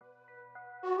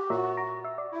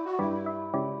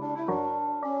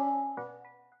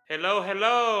Hello,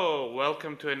 hello!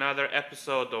 Welcome to another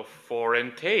episode of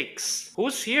Foreign Takes.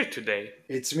 Who's here today?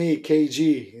 It's me,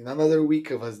 KG, in another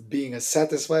week of us being a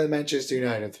satisfied Manchester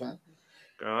United fan.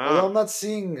 Although Ah,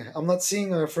 I'm not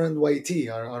seeing our friend YT,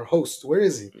 our host. Where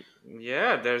is he?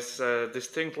 yeah, there's a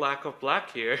distinct lack of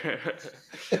black here.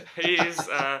 He's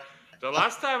the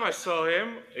last time I saw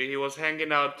him, he was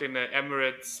hanging out in the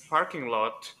Emirates parking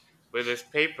lot with his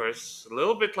papers, a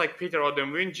little bit like Peter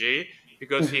Odemwingie,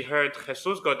 because he heard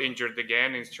Jesus got injured again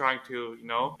and he's trying to,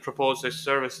 propose his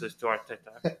services to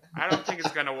Arteta. I don't think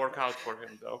it's gonna work out for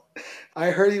him though. I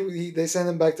heard they sent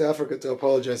him back to Africa to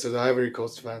apologize to the Ivory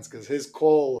Coast fans because his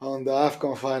call on the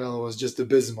AFCON final was just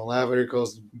abysmal. Ivory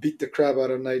Coast beat the crap out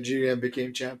of Nigeria and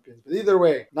became champions. But either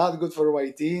way, not good for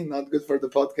YT, not good for the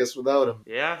podcast without him.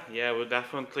 Yeah, we'll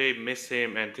definitely miss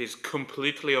him and his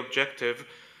completely objective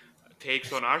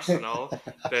takes on Arsenal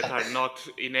that are not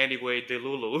in any way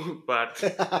Delulu, but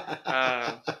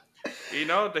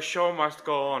the show must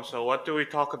go on. So, what do we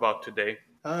talk about today?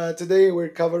 Today we're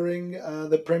covering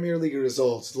the Premier League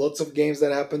results. Lots of games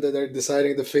that happened that are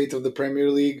deciding the fate of the Premier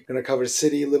League. We're going to cover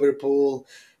City, Liverpool,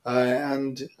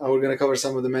 and we're going to cover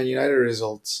some of the Man United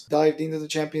results. Dived into the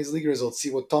Champions League results,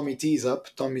 see what Tommy T's up.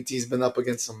 Tommy T's been up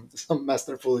against some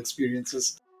masterful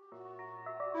experiences.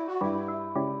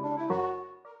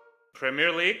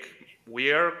 Premier League,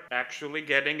 we are actually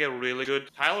getting a really good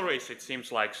title race, it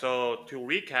seems like. So, to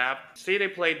recap, City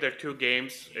played their two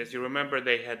games. As you remember,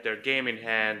 they had their game in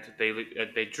hand.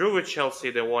 They drew with Chelsea,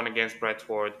 they won against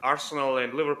Brentford. Arsenal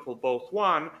and Liverpool both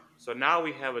won. So now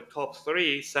we have a top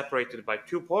three separated by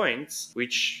 2 points,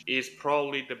 which is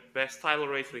probably the best title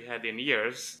race we had in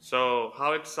years. So,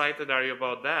 how excited are you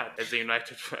about that as a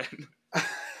United fan?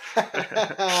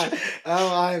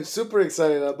 I'm super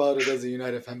excited about it as a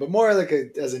United fan, but more like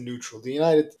as a neutral. The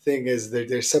United thing is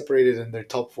they're separated in their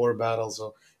top four battles,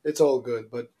 so it's all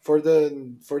good. But for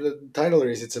the title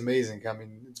race, it's amazing. I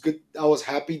mean, it's good. I was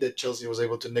happy that Chelsea was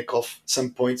able to nick off some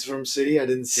points from City. Yeah. I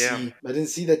didn't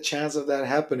see the chance of that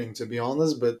happening, to be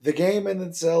honest. But the game in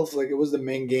itself, like it was the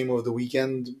main game of the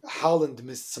weekend. Haaland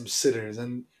missed some sitters,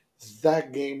 and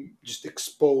that game just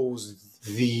exposed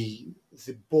the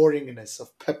boringness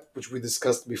of Pep, which we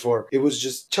discussed before. It was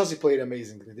just Chelsea played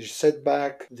amazingly. They set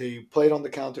back, they played on the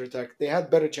counter attack. They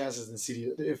had better chances than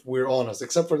City, if we're honest,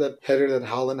 except for that header that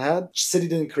Haaland had. City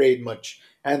didn't create much,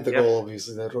 and the Yep. goal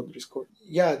obviously that Rodri scored.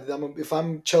 Yeah, if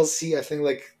I'm Chelsea, I think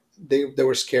like they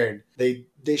were scared.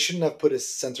 They shouldn't have put a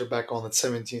center back on at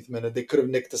 17th minute. They could have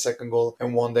nicked the second goal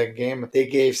and won that game. They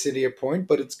gave City a point,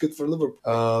 but it's good for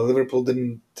Liverpool. Liverpool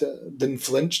didn't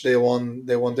flinch. They won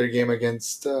their game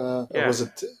against Yeah. was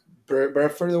it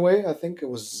Brentford away? I think it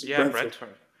was Yeah, Brentford. Brentford.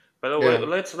 But Yeah.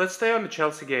 let's stay on the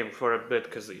Chelsea game for a bit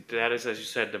because that is, as you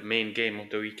said, the main game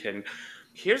of the weekend.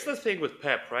 Here's the thing with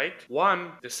Pep, right?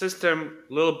 One, the system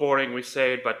a little boring, we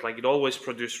say it, but like it always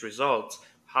produced results.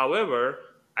 However,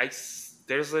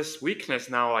 there's this weakness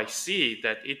now I see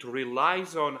that it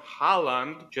relies on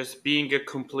Haaland just being a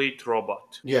complete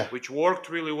robot, Yeah. which worked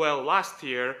really well last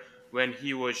year when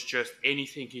he was just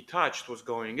anything he touched was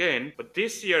going in. But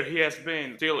this year he has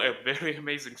been still a very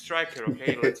amazing striker,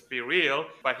 okay? Let's be real.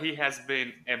 But he has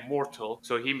been immortal.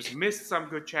 So he's missed some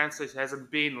good chances, hasn't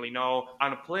been,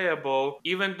 unplayable.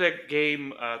 Even the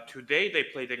game today they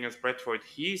played against Brentford,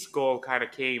 his goal kind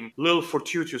of came a little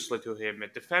fortuitously to him. A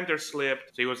defender slipped,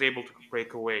 so he was able to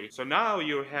break away. So now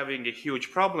you're having a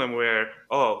huge problem where,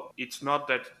 it's not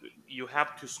that you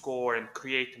have to score and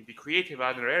create and be creative in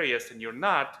other areas and you're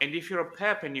not. And if you're a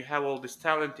Pep and you have all this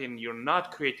talent and you're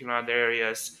not creating in other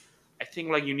areas, I think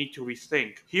like you need to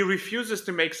rethink. He refuses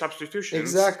to make substitutions.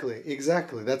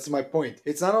 Exactly. That's my point.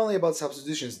 It's not only about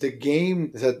substitutions. The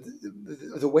game that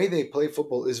the way they play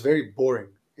football is very boring.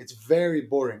 It's very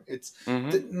boring. It's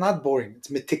Mm-hmm. not boring. It's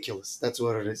meticulous. That's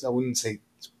what it is. I wouldn't say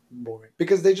it's boring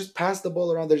because they just pass the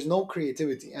ball around. There's no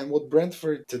creativity. And what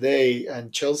Brentford today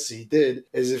and Chelsea did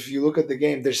is, if you look at the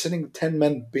game, they're sitting 10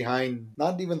 men behind,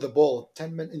 not even the ball,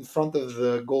 10 men in front of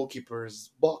the goalkeeper's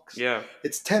box. Yeah.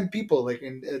 It's 10 people, like,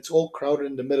 and it's all crowded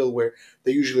in the middle where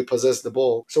they usually possess the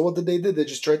ball. So what did they do? They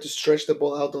just tried to stretch the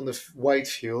ball out on the white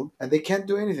field, and they can't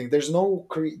do anything. There's no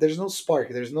spark.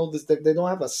 There's no this. They don't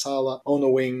have a Salah on a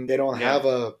wing. They don't Yeah. have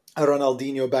a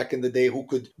Ronaldinho back in the day who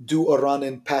could do a run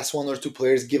and pass one or two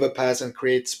players, give a pass and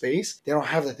create space. They don't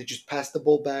have that. They just pass the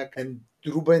ball back, and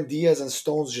Ruben Diaz and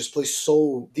Stones just play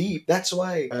so deep. That's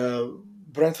why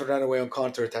Brentford ran away on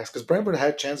counterattacks, because Brentford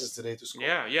had chances today to score.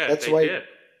 Yeah, That's they why did.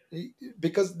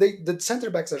 because the center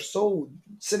backs are so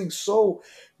sitting so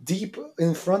deep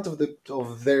in front of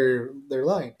their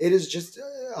line. It is just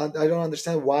I don't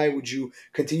understand why would you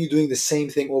continue doing the same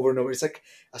thing over and over. It's like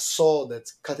a saw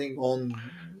that's cutting on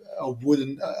a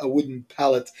wooden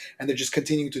pallet, and they're just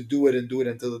continuing to do it and do it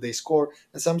until they score.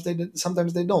 And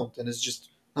sometimes they don't, and it's just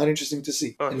not interesting to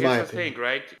see, Well, in here's my the thing, opinion.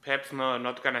 right? Pep's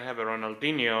not gonna have a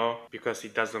Ronaldinho because he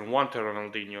doesn't want a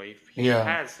Ronaldinho. If he Yeah,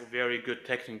 has very good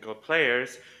technical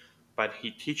players, but he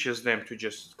teaches them to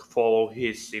just follow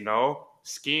his,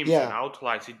 schemes and yeah,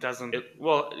 outlines. He doesn't.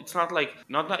 Well, it's not like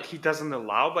not that he doesn't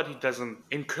allow, but he doesn't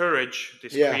encourage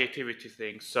this yeah, creativity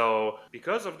thing. So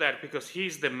because of that, because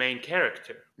he's the main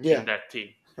character in yeah. that team,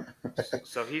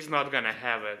 so he's not gonna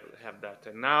have that.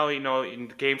 And now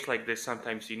in games like this,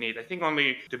 sometimes you need. I think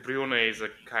only De Bruyne is a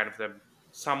kind of the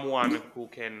someone who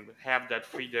can have that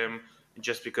freedom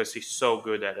just because he's so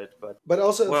good at it. But But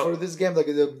also for well, this game, like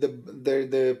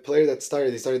the player that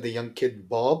started, they started the young kid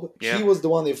Bob. He yeah, was the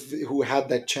one who had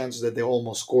that chance that they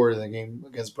almost scored in the game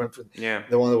against Brentford, yeah,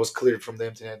 the one that was cleared from the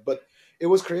internet. But it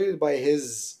was created by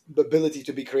his ability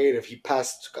to be creative. He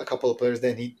passed a couple of players,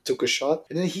 then he took a shot,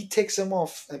 and then he takes him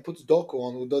off and puts Doku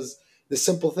on, who does the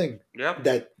simple thing yep.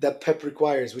 that Pep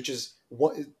requires, which is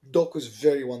what Doku's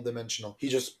very one dimensional. He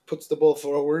just puts the ball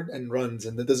forward and runs,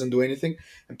 and it doesn't do anything,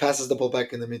 and passes the ball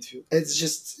back in the midfield. It's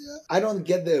just I don't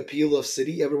get the appeal of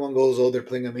City. Everyone goes, "Oh, they're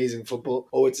playing amazing football.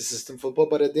 Oh, it's a system football."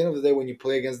 But at the end of the day, when you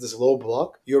play against this low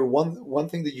block, your one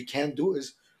thing that you can't do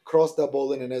is cross that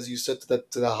ball in, and as you said to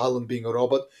the Haaland being a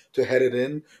robot, to head it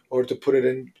in or to put it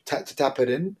in, to tap it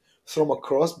in from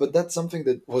across. But that's something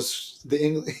that was the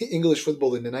English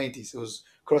football in the 90s. It was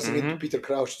crossing into Mm-hmm. Peter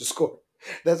Crouch to score.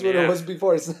 That's what it Yeah. was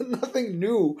before. It's nothing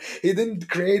new. He didn't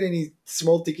create any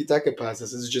small tiki taka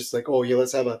passes. It's just like, oh yeah,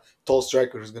 let's have a tall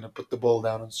striker who's gonna put the ball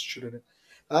down and shoot it in.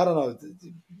 I don't know.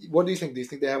 What do you think? Do you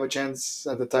think they have a chance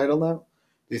at the title now?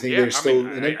 Do you think Yeah, they're I mean, still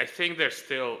in I it? think they're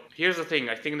still. Here's the thing.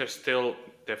 I think they're still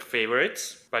the favorites,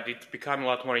 but it's become a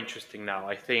lot more interesting now.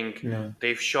 I think Yeah.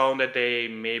 they've shown that they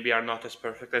maybe are not as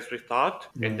perfect as we thought,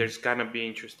 and Yeah. there's gonna be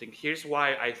interesting. Here's why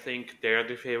I think they're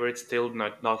the favorites, still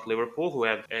not Liverpool, who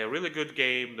had a really good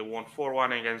game. They won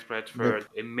 4-1 against Yep. Bradford.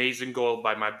 Amazing goal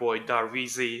by my boy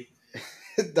Darvizi.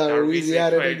 Darwizi Darvizi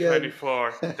at it again.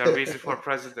 2024. Darvizi for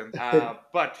president.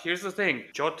 But here's the thing.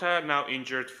 Jota now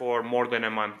injured for more than a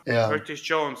month. Yeah. Curtis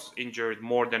Jones injured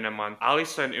more than a month.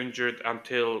 Alisson injured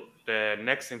until the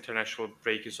next international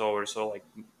break is over, so like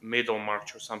middle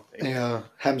March or something. Yeah.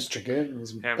 Hamstring. It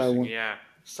was a bad Hamstring, one. yeah.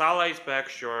 Salah is back,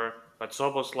 sure, but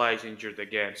Szoboszlai is injured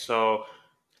again. So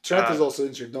Trent is uh, also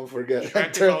injured. Don't forget.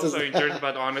 Trent is Trent is. also injured,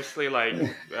 but honestly, like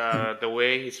the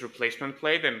way his replacement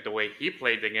played and the way he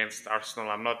played against Arsenal,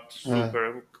 I'm not uh,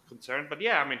 super concerned. But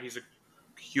yeah, I mean, he's a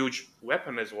huge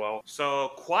weapon as well. So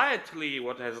quietly,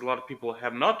 what has a lot of people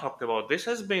have not talked about, this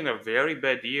has been a very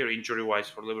bad year injury-wise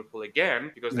for Liverpool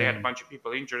again because they had a yeah. bunch of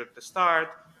people injured at the start.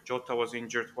 Jota was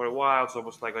injured for a while,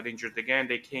 Szoboszlai got injured again.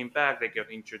 They came back, they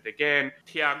got injured again.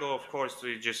 Thiago, of course,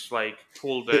 they just like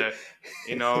pulled the,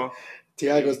 you know,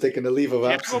 Tiago's taking a leave of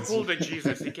Thiago absence. pulled the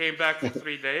Jesus. He came back for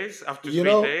 3 days, after you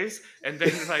three know, days, and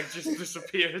then like just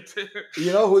disappeared.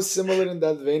 you know who's similar in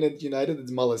that vein at United?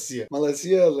 It's Malacia.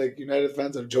 Malacia, like United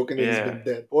fans are joking that he's Yeah, been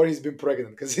dead or he's been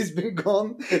pregnant because he's been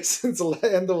gone since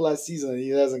the end of last season and he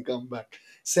hasn't come back.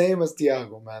 Same as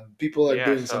Thiago, man. People are yeah.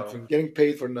 doing So, something, getting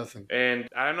paid for nothing. and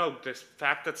I don't know, the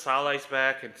fact that Salah is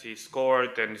back and he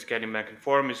scored and he's getting back in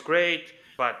form is great.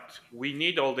 But we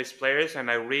need all these players,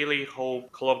 and I really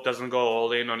hope Klopp doesn't go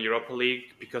all in on Europa League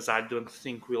because I don't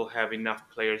think we'll have enough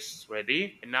players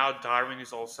ready. And now Darwin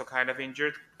is also kind of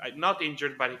injured. Not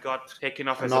injured, but he got taken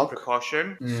off A as a knock.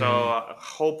 precaution. So Mm,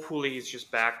 hopefully he's just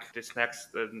back this next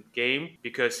game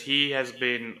because he has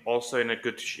been also in a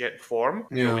good form.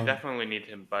 So we yeah. definitely need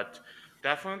him. But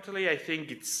definitely, I think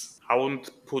I wouldn't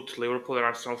put Liverpool and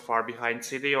Arsenal far behind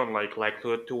City on like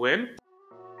likelihood to win.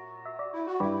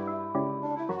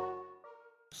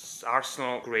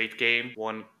 Arsenal, great game,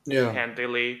 won Yeah.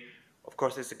 handily. Of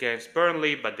course, it's against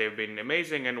Burnley, but they've been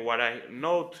amazing. And what I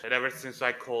note that ever since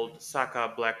I called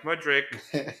Saka Black Mudrick,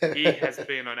 he has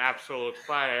been on absolute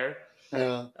fire.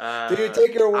 Yeah. Do you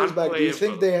take your words back?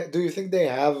 Unplayable. Do you think they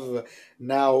have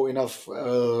now enough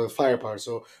firepower?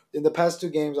 So in the past two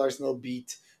games, Arsenal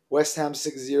beat West Ham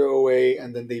 6-0 away,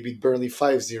 and then they beat Burnley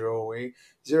 5-0 away.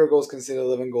 0 goals conceded,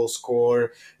 11 goals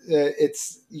score.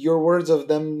 It's your words of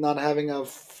them not having a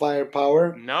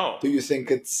firepower. No. Do you think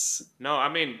it's No, I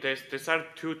mean, these are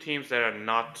two teams that are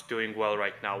not doing well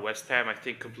right now. West Ham, I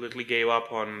think, completely gave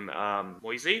up on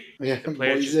Moisey. yeah, The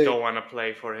players just Moise? don't want to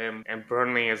play for him. And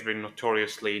Burnley has been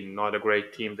notoriously not a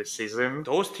great team this season.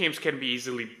 Those teams can be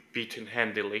easily beaten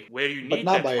handily. Where you But need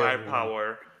not that by everyone.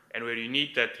 firepower and where you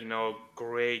need that,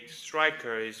 great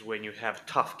striker is when you have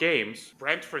tough games.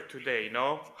 Brentford today,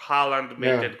 Haaland made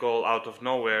Yeah, that goal out of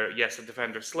nowhere. Yes, the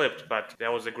defender slipped, but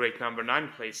that was a great number nine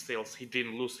play still. He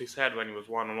didn't lose his head when he was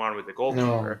one on one with the no,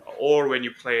 goalkeeper. Or when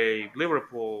you play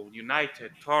Liverpool,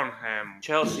 United, Tottenham,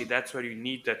 Chelsea, that's where you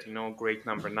need that, great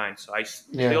number nine. So I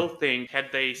yeah. still think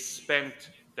had they spent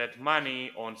that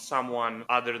money on someone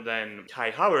other than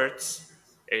Kai Havertz,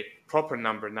 a proper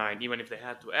number nine, even if they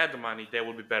had to add the money, they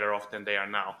would be better off than they are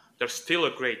now. They're still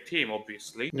a great team,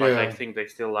 obviously, but I Yeah. think they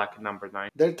still lack a number nine.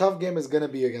 Their tough game is gonna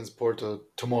be against Porto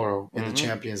tomorrow in the Mm-hmm.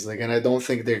 Champions League, and I don't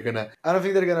think they're gonna. I don't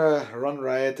think they're gonna run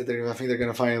riot. I think they're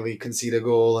gonna finally concede a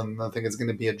goal, and I think it's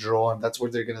gonna be a draw, and that's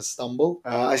where they're gonna stumble.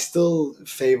 I still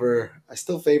favor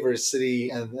City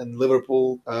and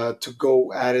Liverpool to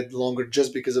go at it longer,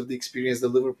 just because of the experience that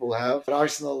Liverpool have. But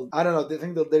Arsenal, I don't know. I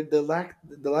think the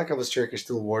lack of a striker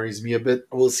still worries me a bit.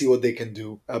 We'll see what they can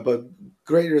do, but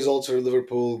great results for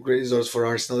Liverpool, great results for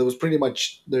Arsenal. It was pretty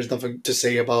much, there's nothing to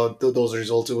say about those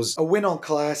results. It was a win on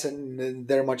class, and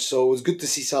very much so. It was good to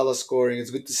see Salah scoring.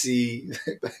 It's good to see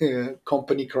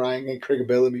Company crying and Craig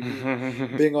Bellamy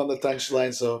being on the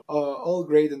touchline. So all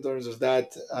great in terms of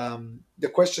that. The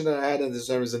question that I had in this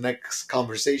term is the next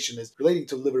conversation is relating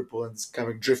to Liverpool, and it's kind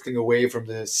of drifting away from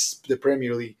the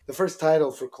Premier League. The first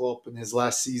title for Klopp in his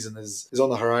last season is on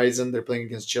the horizon. They're playing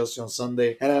against Chelsea on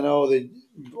Sunday, and I know that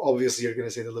obviously you're going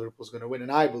to say that Liverpool's going to win,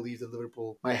 and I believe that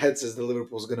Liverpool. My head says that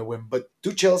Liverpool's going to win, but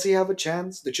do Chelsea have a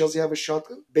chance? Do Chelsea have a shot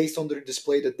based on their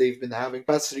display that they've been having?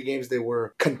 Past 3 games, they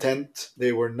were content.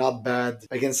 They were not bad.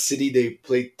 Against City, they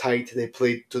played tight. They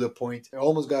played to the point. They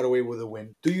almost got away with a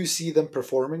win. Do you see them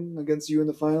performing against you in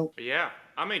the final? Yeah,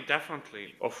 I mean,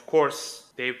 definitely. Of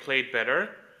course, they played better,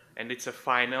 and it's a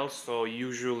final, so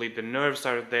usually the nerves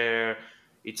are there.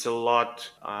 It's a lot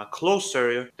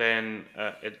closer than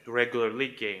a regular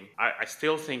league game. I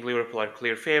still think Liverpool are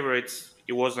clear favorites.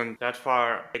 It wasn't that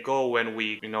far ago when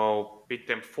we, beat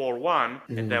them 4-1,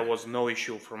 and Mm, there was no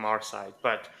issue from our side.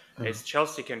 But yeah. as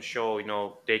Chelsea can show,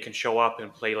 they can show up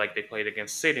and play like they played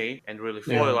against City and really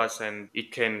foil Yeah. us, and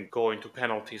it can go into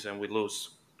penalties and we lose,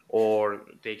 or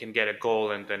they can get a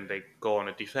goal and then they go on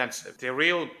a defensive. The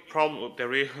real problem, the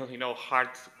real hard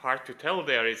part to tell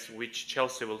there is which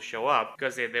Chelsea will show up,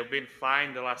 because they've been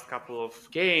fine the last couple of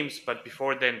games, but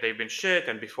before then they've been shit,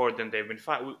 and before then they've been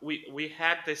fine. We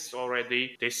had this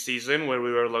already this season where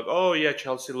we were like, oh yeah,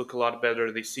 Chelsea look a lot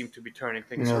better. They seem to be turning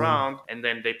things Yeah. around, and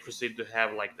then they proceed to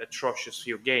have like atrocious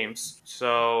few games.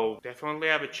 So definitely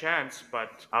have a chance,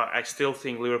 but I still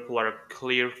think Liverpool are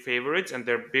clear favorites, and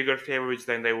they're bigger favorites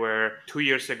than they were 2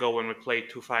 years ago when we played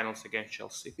two finals against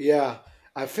Chelsea. Yeah,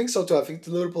 I think so too. I think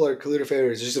the Liverpool are clear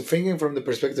favorites. Just thinking from the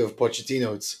perspective of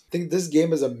Pochettino, I think this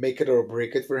game is a make it or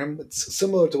break it for him. It's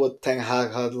similar to what Ten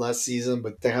Hag had last season,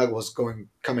 but Ten Hag was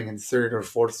coming in third or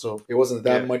fourth, so it wasn't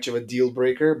that Yeah. much of a deal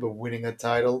breaker. But winning a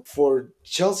title for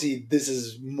Chelsea, this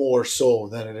is more so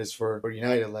than it is for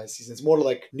United last season. It's more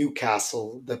like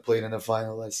Newcastle that played in the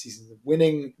final last season.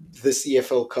 Winning this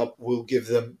EFL Cup will give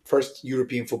them first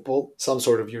European football, some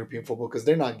sort of European football, because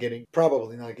they're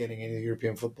probably not getting any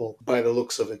European football by the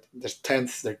looks of it. They're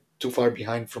 10th, they're too far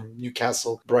behind from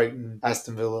Newcastle, Brighton,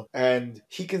 Aston Villa. And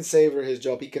he can savor his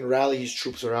job. He can rally his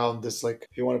troops around this. Like,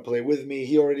 if you want to play with me,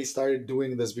 he already started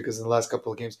doing this because in the last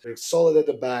couple of games, they're solid at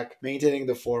the back, maintaining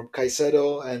the form.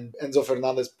 Caicedo and Enzo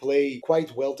Fernandez play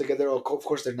quite well together. Of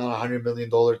course, they're not $100 million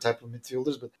type of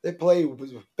midfielders, but they play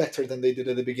better than they did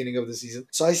at the beginning of the season.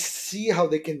 So I see how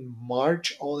they can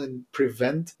march on and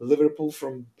prevent Liverpool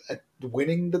from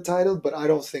winning the title, but I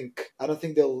don't think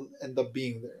they'll end up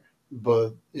being there.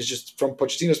 But it's just from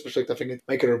Pochettino's perspective, I think it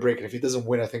make it or break it. If he doesn't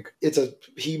win, I think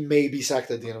he may be sacked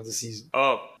at the end of the season.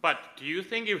 Oh, but do you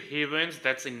think if he wins,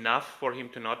 that's enough for him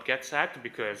to not get sacked?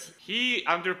 Because he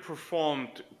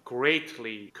underperformed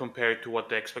greatly compared to what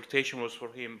the expectation was for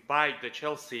him by the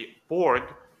Chelsea board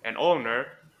and owner.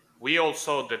 We all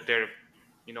saw that they're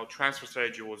transfer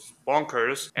strategy was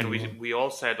bonkers, and we Mhm. we all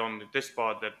said on this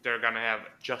spot that they're gonna have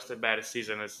just as bad a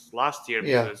season as last year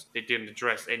Yeah. because they didn't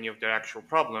address any of their actual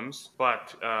problems.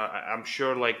 But I'm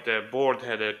sure like the board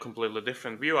had a completely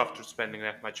different view after spending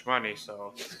that much money.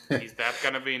 So is that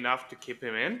gonna be enough to keep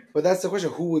him in? But that's the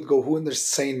question: who would go? Who in their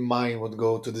sane mind would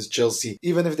go to this Chelsea,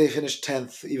 even if they finish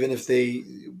 10th? Even if they,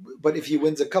 but if he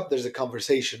wins a cup, there's a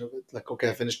conversation of it. Like, okay,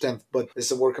 I finished 10th, but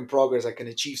it's a work in progress. I can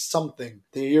achieve something.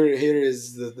 Here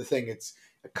is the thing. It's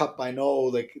a cup. I know,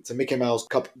 like it's a Mickey Mouse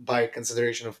Cup by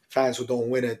consideration of fans who don't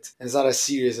win it, and it's not as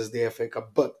serious as the FA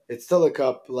Cup, but it's still a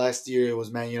cup. Last year it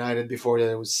was Man United. Before that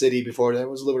it was City. Before that it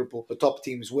was Liverpool. The top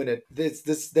teams win it.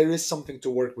 This there is something to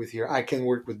work with here. I can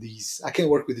work with these. I can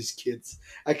work with these kids.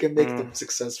 I can make Hmm. them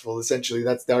successful. Essentially,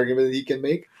 that's the argument that he can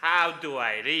make. How do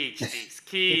I reach these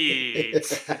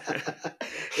kids?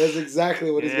 That's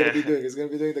exactly what he's going to Yeah, be doing. He's going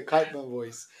to be doing the Cartman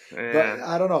voice. But yeah.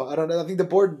 I don't know. I don't know. I think the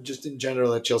board, just in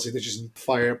general at Chelsea, they just need to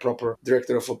fire a proper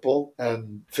director of football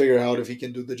and figure out if he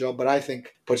can do the job. But I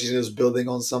think Pochettino is building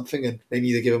on something, and they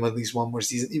need to give him at least one more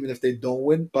season, even if they don't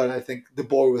win. But I think the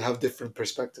board will have different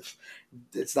perspective.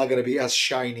 It's not going to be as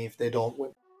shiny if they don't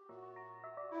win.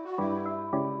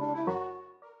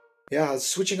 Yeah,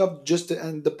 switching up just to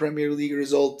end the Premier League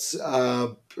results. I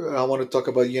want to talk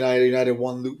about United. United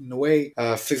won Luton away,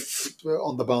 fifth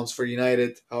on the bounce for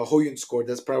United. Hoyun scored.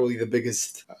 That's probably the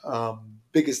biggest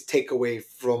takeaway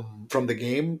from the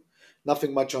game.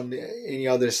 Nothing much on any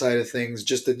other side of things.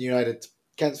 Just that United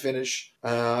can't finish.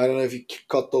 I don't know if you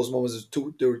caught those moments.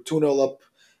 They were 2-0 up,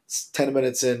 10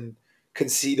 minutes in,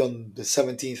 concede on the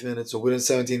 17th minute. So within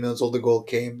 17 minutes, all the goal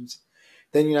came.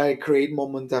 Then United create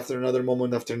moment after another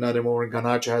moment after another moment.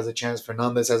 Garnacho has a chance.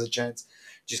 Fernandez has a chance.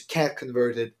 Just can't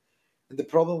convert it. And the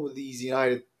problem with these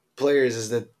United players is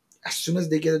that as soon as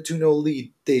they get a 2-0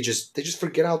 lead, they just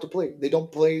forget how to play. They don't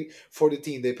play for the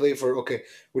team. They play for, okay,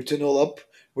 we're 2-0 up,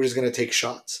 we're just gonna take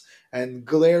shots. And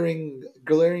glaring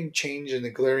change and the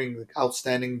glaring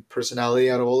outstanding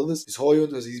personality out of all of this is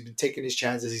Hoyund, because he's been taking his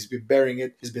chances, he's been bearing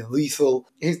it, he's been lethal.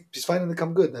 He's finally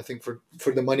come good. I think for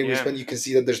the money we Yeah. spend, you can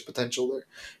see that there's potential there.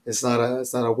 It's not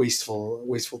a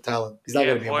wasteful talent. He's not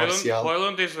Yeah, gonna be a Hoyland, Martial.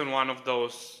 Hoyland is in one of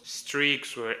those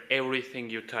streaks where everything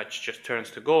you touch just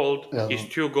turns to gold. His Yeah,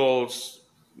 two goals,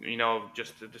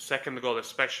 just the second goal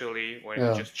especially when he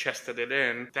yeah, just chested it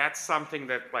in, that's something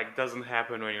that like doesn't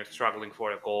happen when you're struggling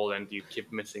for a goal and you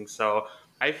keep missing. So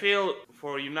I feel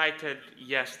for United,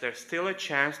 yes, there's still a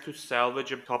chance to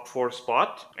salvage a top four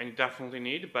spot, and you definitely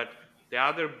need. But the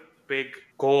other big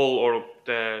goal or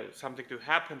the something to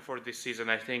happen for this season,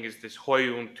 I think, is this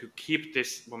Hoyun to keep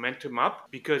this momentum up.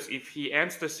 Because if he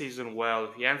ends the season well,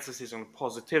 if he ends the season with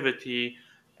positivity,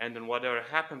 and then whatever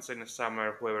happens in the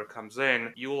summer, whoever comes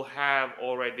in, you'll have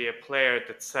already a player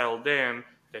that's settled in,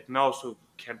 that knows who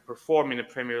can perform in the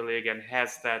Premier League and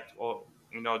has that, or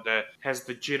the has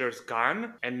the jitters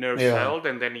gone and nerves yeah. settled,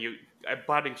 and then you a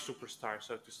budding superstar,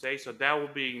 so to say. So that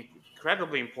will be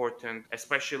incredibly important,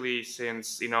 especially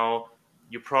since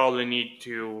you probably need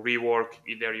to rework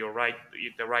either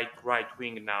the right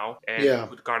wing now, and Yeah,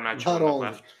 put Garnacho not on the only,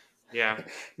 left. Yeah,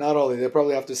 not only they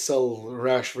probably have to sell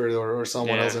Rashford or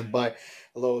someone else yeah. and buy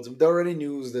loads. There are already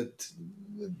news that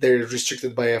they're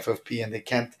restricted by FFP and they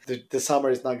can't. The summer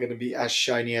is not going to be as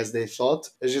shiny as they thought.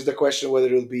 It's just a question whether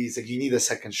it'll be. It's like you need a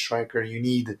second striker. You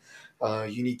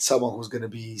need someone who's going to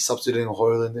be substituting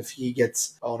Hoyland if he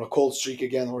gets on a cold streak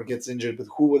again or gets injured. But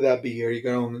who would that be? Are you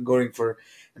going for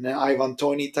an Ivan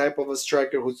Tony type of a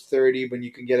striker who's 30, but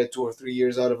you can get it 2 or 3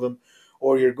 years out of him?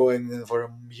 Or you're going in for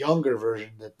a younger version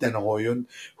than Hoyun,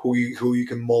 who you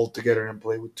can mold together and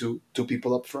play with two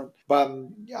people up front. But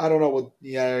I don't know what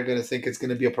United are going to think it's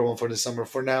going to be a problem for the summer.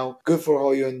 For now, good for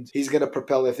Hoyun. He's going to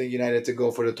propel, I think, United to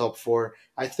go for the top four.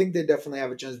 I think they definitely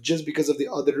have a chance just because of the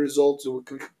other results we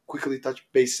can quickly touch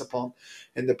base upon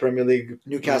in the Premier League.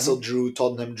 Newcastle Hmm. drew,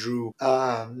 Tottenham drew.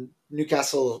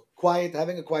 Newcastle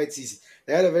having a quiet season.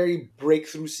 They had a very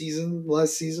breakthrough season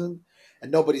last season,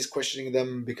 and nobody's questioning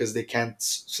them because they can't.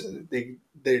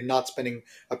 They're not spending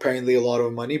apparently a lot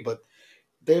of money, but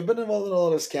they've been involved in a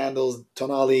lot of scandals.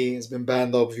 Tonali has been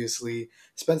banned, obviously.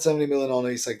 Spent 70 million on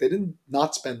it. It's like they didn't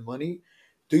not spend money.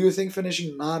 Do you think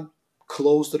finishing not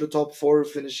close to the top four,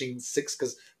 finishing sixth,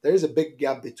 because there is a big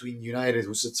gap between United,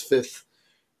 who sits fifth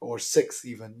or sixth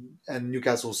even, and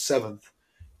Newcastle seventh.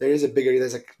 There's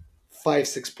like 5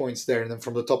 6 points there, and then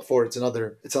from the top four it's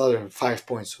another 5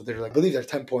 points. So they're like, I believe they're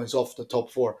 10 points off the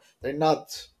top four. They're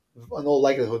not, in all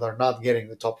likelihood, are not getting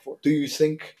the top four. Do you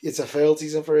think it's a failed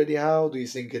season for Eddie Howe? Do you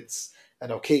think it's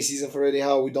an okay season for Eddie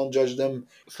Howe? We don't judge them.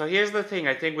 So here's the thing.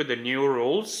 I think with the new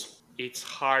rules, it's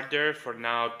harder for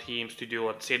now teams to do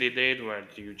what City did, where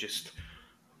you just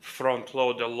front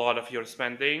load a lot of your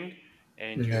spending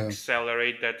and to Yeah.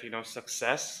 accelerate that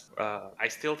success. I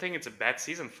still think it's a bad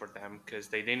season for them because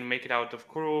they didn't make it out of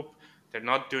group. They're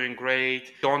not doing great.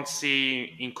 Don't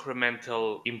see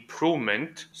incremental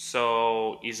improvement.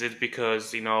 So is it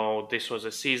because this was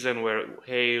a season where,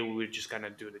 hey, we're just gonna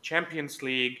do the Champions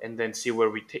League and then see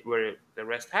where the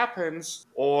rest happens,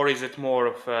 or is it more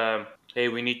of hey,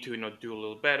 we need to do a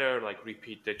little better, like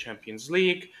repeat the Champions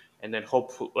League and then hope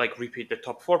like repeat the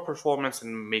top four performance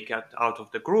and make it out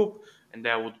of the group, and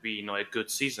that would be a good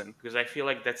season, because I feel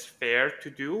like that's fair to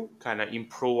do, kind of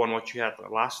improve on what you had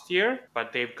last year,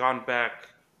 but they've gone back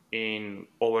in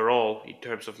overall in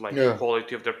terms of like the Yeah.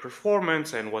 quality of their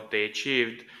performance and what they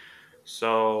achieved.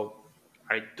 So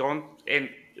I don't. And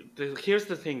here's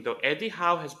the thing, though: Eddie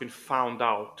Howe has been found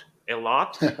out a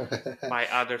lot by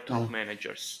other top Oh,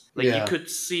 managers. Like you yeah. could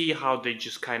see how they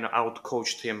just kind of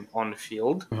outcoached him on the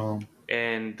field, Oh.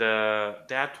 and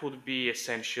that would be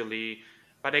essentially.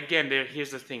 But again, here's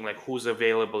the thing: like who's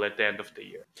available at the end of the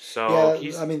year. So Yeah, I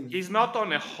he's mean, not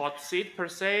on a hot seat per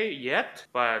se yet,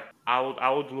 but I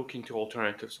would look into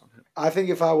alternatives on him. I think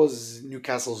if I was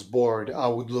Newcastle's board, I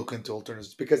would look into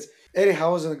alternatives because Eddie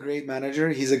Howe isn't a great manager.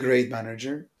 He's a great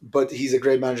manager, but he's a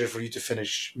great manager for you to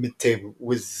finish mid-table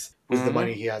with the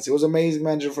money Mm-hmm. he has. He was an amazing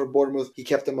manager for Bournemouth. He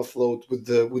kept them afloat with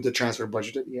the transfer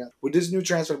budget that he had. With this new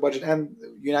transfer budget, and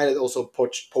United also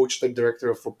poached the director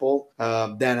of football,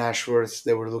 Dan Ashworth.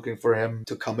 They were looking for him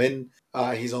to come in.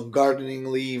 He's on gardening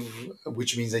leave,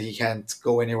 which means that he can't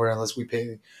go anywhere unless we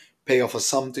pay off a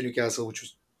sum to Newcastle, which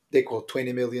was they call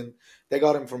 20 million. They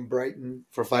got him from Brighton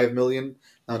for 5 million.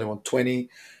 Now they want 20.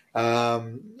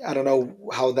 I don't know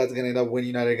how that's going to end up when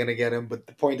United are going to get him, but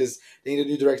the point is they need a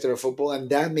new director of football, and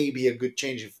that may be a good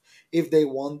change if they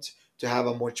want to have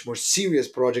a much more serious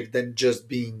project than just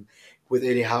being with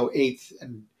Eddie Howe eighth.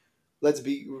 And let's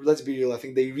be real. I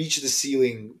think they reached the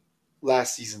ceiling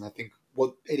last season. I think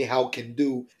what Eddie Howe can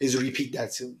do is repeat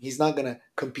that ceiling. He's not going to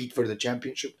compete for the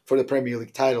championship, for the Premier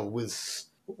League title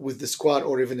with the squad,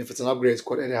 or even if it's an upgrade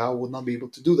squad, Eddie Howe will not be able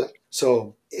to do that.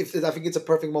 So if I think it's a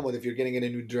perfect moment if you're getting in a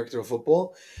new director of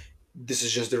football. This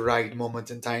is just the right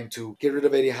moment in time to get rid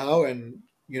of Eddie Howe, and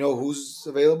you know who's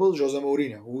available? Jose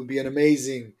Mourinho, who would be an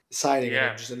amazing signing and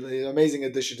Yeah, just an amazing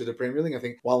addition to the Premier League. I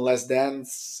think one less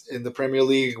dance in the Premier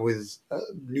League with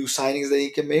new signings that he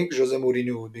can make. Jose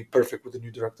Mourinho would be perfect with the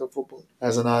new director of football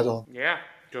as an add-on. yeah.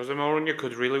 Jose Mourinho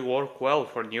could really work well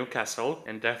for Newcastle,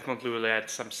 and definitely will add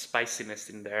some spiciness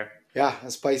in there. Yeah, a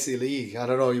spicy league. I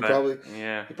don't know. He But probably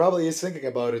yeah. he probably is thinking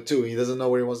about it too. He doesn't know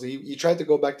where he wants to. He tried to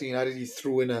go back to United. He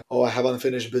threw in I have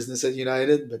unfinished business at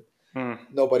United, but Hmm.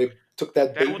 nobody took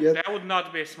that That bait would yet. that would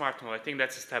not be a smart move. I think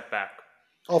that's a step back.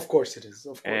 Of course it is.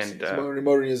 Of course it And is.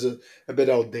 Mourinho is a bit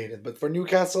outdated. But for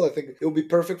Newcastle, I think it would be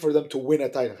perfect for them to win a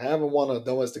title. I haven't won a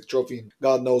domestic trophy in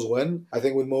God knows when. I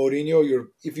think with Mourinho,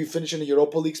 if you finish in a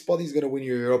Europa League spot, he's going to win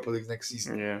your Europa League next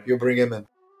season. yeah. You bring him in.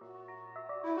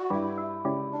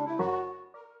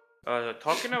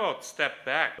 Talking about step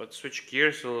back, let's switch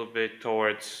gears a little bit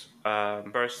towards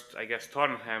first, I guess,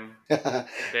 Tottenham. Yeah,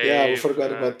 we They've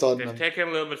forgot uh, about they've Tottenham. taken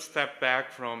a little bit step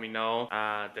back from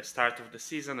the start of the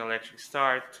season, electric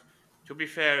start. To be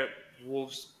fair,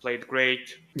 Wolves played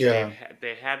great. Yeah.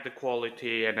 They had the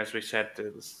quality, and as we said,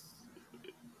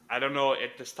 I don't know,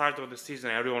 at the start of the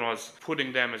season, everyone was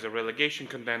putting them as a relegation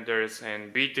contenders,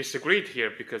 and we disagreed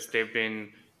here because they've been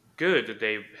good.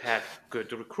 They've had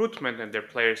good recruitment, and their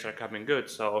players are coming good.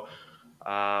 So,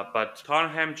 but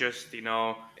Tottenham just,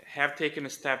 have taken a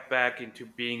step back into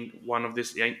being one of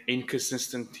these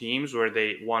inconsistent teams where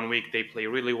they 1 week they play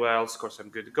really well, score some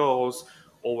good goals,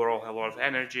 overall have a lot of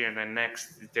energy, and then next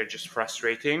they're just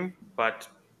frustrating. But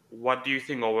what do you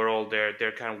think overall?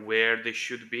 They're kind of where they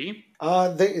should be.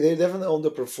 They definitely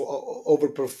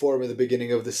overperform at the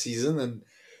beginning of the season, and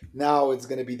now it's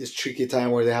going to be this tricky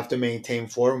time where they have to maintain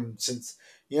form since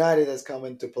United has come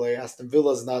into play. Aston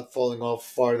Villa is not falling off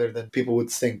farther than people would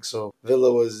think. So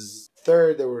Villa was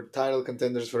third; they were title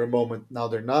contenders for a moment. Now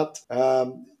they're not.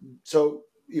 So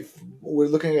if we're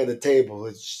looking at the table,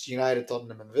 it's United,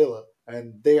 Tottenham, and Villa,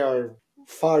 and they are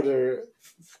farther,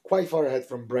 quite far ahead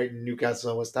from Brighton, Newcastle,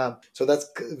 and West Ham. So that's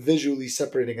visually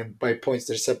separating, and by points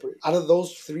they're separate. Out of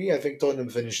those three, I think Tottenham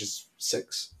finishes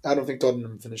sixth. I don't think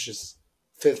Tottenham finishes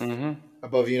fifth Mm-hmm.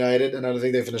 above United, and I don't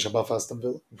think they finish above Aston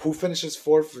Villa. Who finishes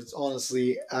fourth? It's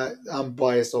honestly, I'm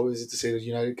biased always to say that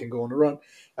United can go on a run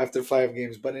after 5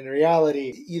 games, but in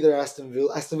reality, either Aston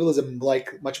Villa is a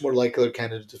much more likely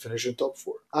candidate to finish in top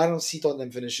four. I don't see Tottenham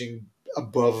finishing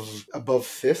above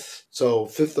fifth, so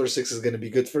fifth or sixth is going to be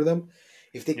good for them.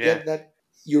 If they Yeah. get that,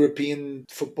 European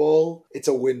football, it's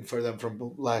a win for them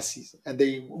from last season, and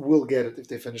they will get it if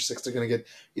they finish sixth. They're going to get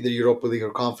either Europa League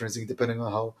or Conference League, depending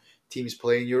on how teams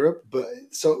play in Europe. But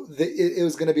so it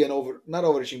was going to be an not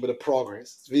overreaching, but a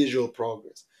progress, visual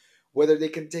progress. Whether they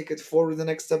can take it forward the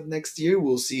next step next year,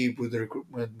 we'll see with the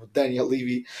recruitment with Daniel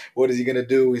Levy. What is he going to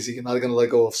do? Is he not going to let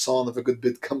go of Son if a good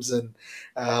bid comes in,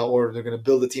 or they're going to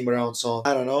build a team around Son?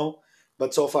 I don't know.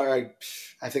 But so far,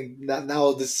 I think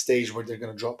now this stage where they're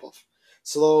going to drop off.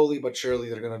 Slowly but surely,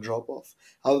 they're going to drop off.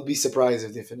 I'll be surprised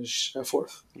if they finish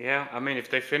fourth. Yeah, I mean,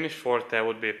 if they finish fourth, that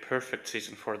would be a perfect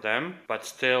season for them. But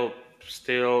still,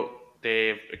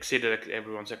 they've exceeded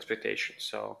everyone's expectations.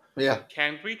 So Yeah,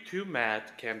 can't be too mad.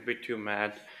 Can't be too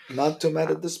mad. not too mad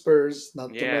at the Spurs. Not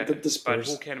too Yeah, mad at the but who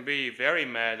Spurs. can be very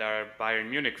mad are Bayern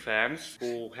Munich fans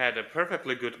who had a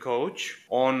perfectly good coach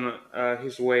on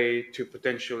his way to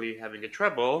potentially having a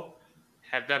treble,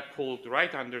 had that pulled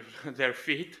right under their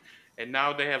feet, and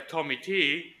now they have Tommy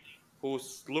T, who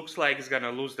looks like he's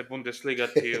gonna lose the Bundesliga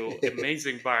to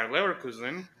amazing Bayern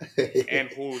Leverkusen, and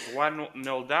who's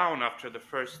 1-0 down after the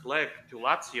first leg to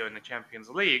Lazio in the Champions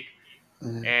League,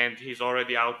 and he's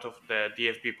already out of the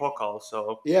DFB Pokal,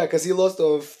 so. Yeah, because he lost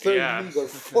a third Yeah, league or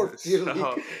fourth tier so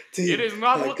league it team. is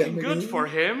not looking good for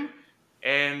Coming him.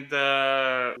 And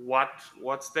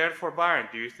what's there for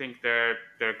Bayern? Do you think their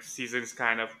season's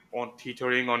kind of on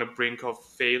teetering on a brink of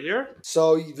failure?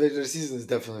 So the season is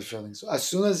definitely failing. So as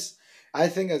soon as I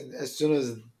think as soon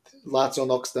as Lazio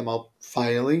knocks them out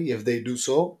finally, if they do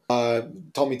so,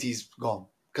 Tommy T's gone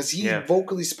because he Yeah,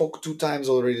 vocally spoke 2 times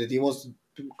already that he wants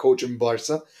to coach in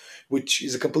Barca, which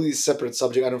is a completely separate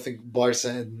subject. I don't think Barca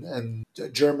and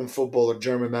German football or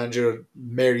German manager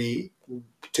marry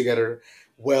together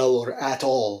well or at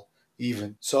all.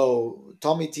 Even so,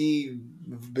 Tommy T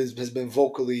has been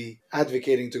vocally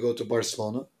advocating to go to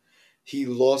Barcelona. He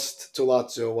lost to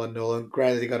Lazio 1-0, and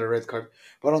granted, he got a red card.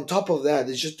 But on top of that,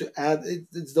 it's just to add,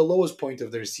 it's the lowest point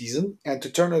of their season. And to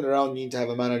turn it around, you need to have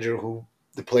a manager who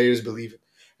the players believe in.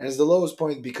 And it's the lowest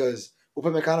point because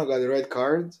Upamecano got a red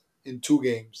card in 2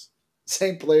 games.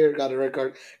 Same player got a red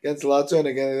card against Lazio and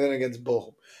again and then against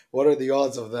Bochum. What are the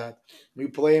odds of that? We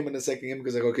play him in the second game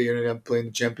because like okay, you're not gonna play in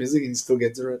the Champions League and he still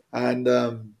gets a red. And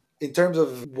in terms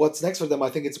of what's next for them, I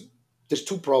think it's there's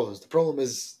 2 problems. The problem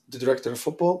is the director of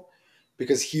football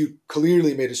because he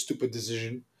clearly made a stupid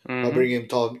decision by mm-hmm. bringing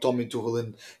Tommy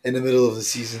Tuchel in the middle of the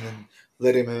season and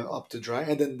let him up to dry.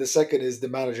 And then the second is the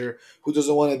manager who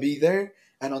doesn't want to be there.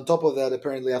 And on top of that,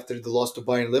 apparently after the loss to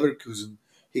Bayern Leverkusen,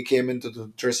 he came into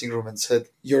the dressing room and said,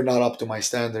 "You're not up to my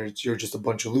standards. You're just a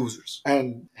bunch of losers."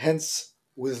 And hence,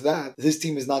 with that, this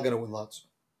team is not going to win Lazio.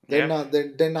 They're Yeah, not.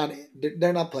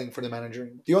 They're not playing for the manager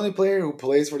anymore. The only player who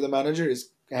plays for the manager is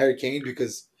Harry Kane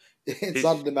because it's he's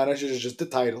not the manager; it's just the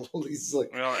title. He's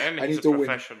like, well, and I he's need a to win.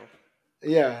 professional.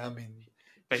 Yeah, I mean,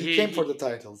 But he came for the he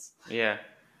titles. yeah,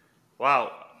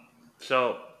 wow.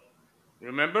 So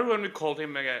remember when we called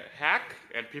him a hack,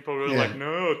 and people were like, Yeah,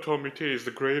 "No, Tommy T is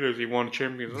the greatest. He won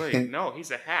Champions League." No, he's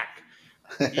a hack.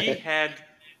 He had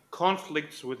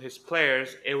conflicts with his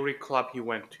players every club he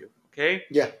went to. Okay,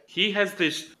 yeah, he has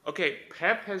this. Okay,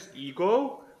 Pep has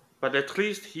ego, but at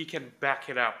least he can back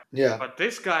it up. yeah. But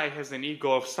this guy has an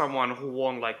ego of someone who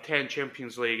won like 10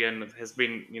 Champions League and has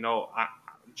been,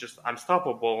 just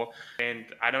unstoppable. And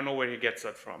I don't know where he gets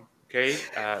that from. Okay,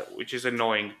 which is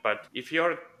annoying. But if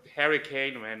you're Harry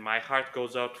Kane, man, my heart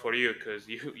goes out for you because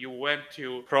you went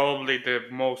to probably the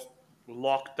most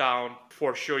locked down,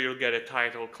 for sure you'll get a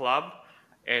title club,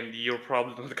 and you're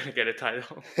probably not gonna get a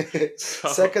title. So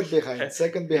second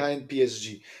behind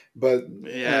PSG. But I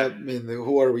yeah. mean,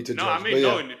 who are we to No, I judge? But mean,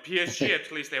 no, yeah, in the PSG,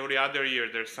 at least every other year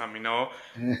there's some,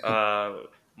 uh,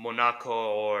 Monaco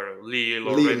or Lille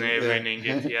or Lille. Rene winning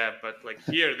it. Yeah, Yeah, but like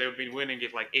here, they've been winning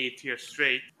it like 8 years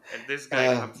straight, and this guy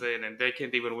uh, comes in and they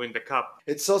can't even win the cup.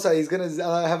 it's so sad. He's gonna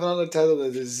have another title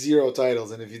that is 0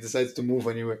 titles, and if he decides to move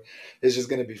anywhere, it's just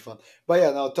gonna be fun. But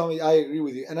yeah, now Tommy, I agree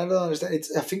with you, and I don't understand.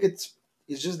 I think it's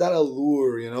just that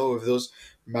allure, of those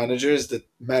managers that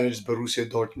managed Borussia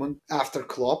Dortmund after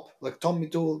Klopp. Like Tommy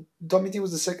T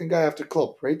was the second guy after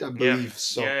Klopp, right? I Yeah, believe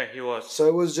so. yeah, he was. So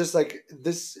it was just like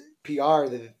this PR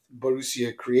that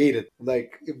Borussia created.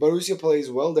 Like if Borussia plays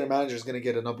well, their manager is gonna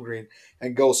get an upgrade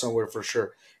and go somewhere for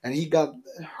sure. And he got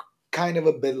kind of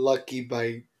a bit lucky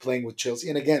by playing with Chelsea.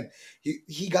 And again,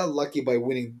 he got lucky by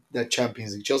winning that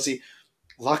Champions League. Chelsea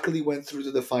luckily went through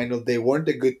to the final. They weren't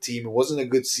a good team. It wasn't a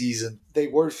good season. They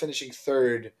were finishing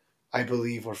third, I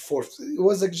believe, or fourth. It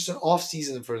was like just an off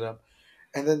season for them.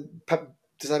 And then Pep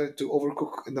decided to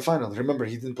overcook in the final. Remember,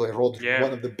 he didn't play Rodri, Yeah,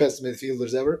 one of the best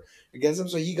midfielders ever, against him.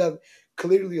 So he got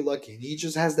clearly lucky. And he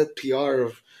just has that PR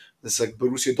of this like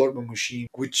Borussia Dortmund machine,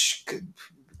 which could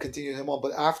continue him on.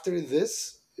 But after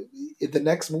this, the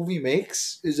next move he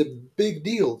makes is a big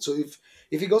deal. So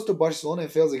if he goes to Barcelona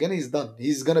and fails again, he's done.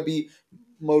 He's gonna be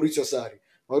Maurizio Sarri.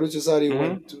 Maurizio Sarri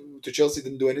went Hmm. to Chelsea,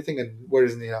 didn't do anything, and where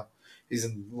is he now? He's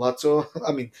in Lazio.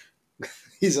 I mean,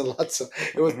 he's in Lazio.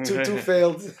 It was two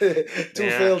failed two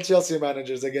Yeah. failed Chelsea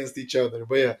managers against each other.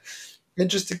 But yeah,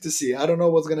 interesting to see. I don't know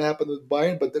what's going to happen with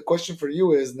Bayern, but the question for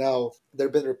you is now there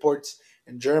have been reports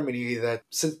in Germany that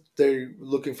since they're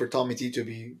looking for Tommy T to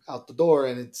be out the door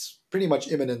and it's pretty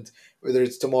much imminent, whether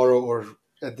it's tomorrow or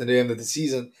at the end of the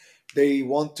season, they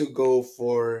want to go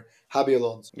for Javi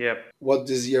Alonso. Yep. What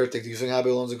does your take? Do you think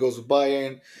Javi Alonso goes with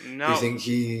Bayern? Do you No, think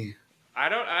he? I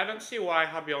don't see why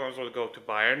Javi Alonso will go to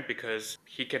Bayern because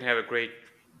he can have a great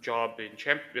job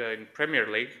in Premier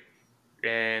League,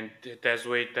 and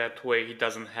that way he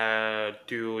doesn't have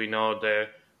to the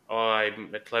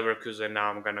I'm at Leverkusen now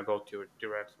I'm gonna go to a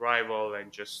direct rival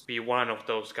and just be one of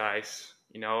those guys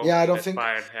Yeah, that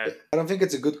Bayern had. I don't think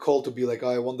it's a good call to be like, oh,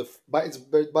 I won the. It's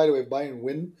by the way, if Bayern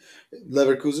win,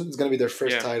 Leverkusen is going to be their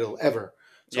first Yeah, title ever.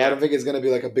 So I yeah. don't think it's going to be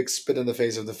like a big spit in the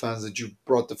face of the fans that you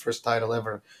brought the first title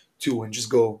ever to and just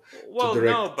go to Well, no,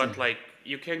 direct. but like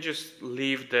you can just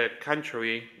leave the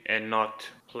country and not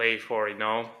play for No,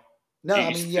 you I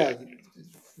mean, st- yeah,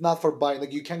 not for Bayern.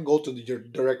 Like you can go to your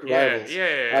direct yeah, rivals yeah,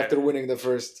 yeah, after winning the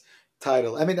first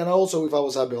title. I mean, and also if I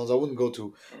was Habi Alonso, I wouldn't go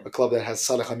to a club that has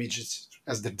Saleh Hamidžić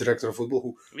as the director of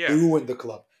football yeah. who ruined the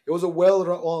club. It was a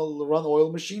well-run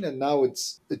oil machine, and now Yeah,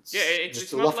 it's just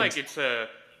it's a not laughing like stock.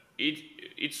 it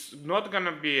it's not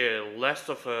gonna be a less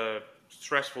of a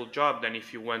stressful job than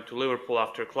if you went to Liverpool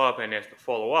after club and have to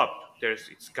follow up.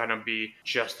 It's gonna be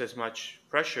just as much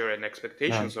pressure and Yeah.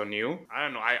 expectations on you. I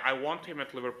don't know. I want him at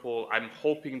Liverpool. I'm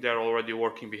hoping they're already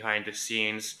working behind the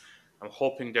scenes. I'm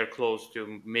hoping they're close to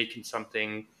making something,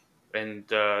 and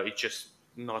it's just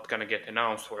not gonna get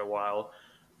announced for a while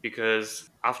because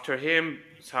after him,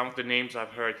 some of the names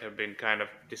I've heard have been kind of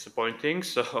disappointing.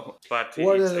 So, but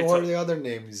Who it's are a the other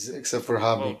names except for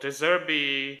well, Habi? De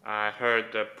Zerbi. I heard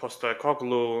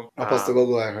Postecoglou.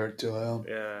 Apostogogo I heard too.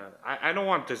 Yeah, I don't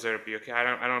want De Zerbi. Okay,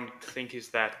 I don't think he's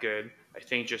that good. I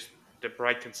think just the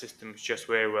Brighton system is just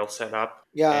very well set up.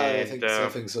 Yeah, And I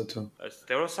think so too.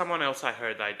 there was someone else I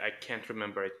heard. I can't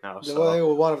remember it now. So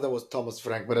Well, one of them was Thomas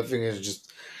Frank, but I think it's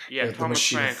just yeah, the Thomas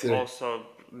machine Frank theory. also.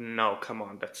 No, come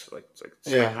on, that's like it's like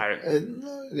Yeah, hiring.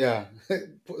 yeah.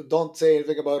 Don't say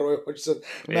anything about Roy Hodgson.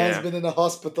 Man's Yeah. been in a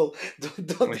hospital.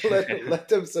 Don't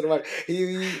let him survive.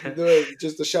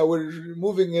 Just a shout. We're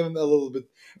moving him a little bit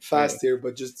Yeah. fast here,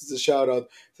 but just as a shout out.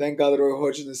 Thank God Roy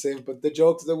Hodgson is safe. But the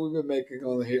jokes that we've been making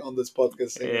on here on this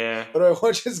podcast, saying that Yeah. Roy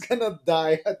Hodgson's gonna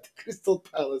die at the Crystal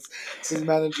Palace, since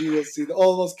managerial seat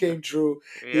almost came true.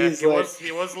 Yeah, He's like,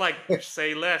 he was like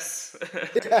say less.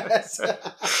 yes,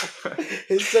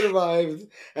 he survived,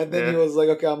 and then he Yeah. was like,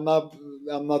 "Okay, I'm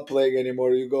not playing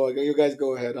anymore. You guys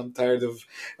go ahead. I'm tired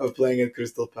of playing at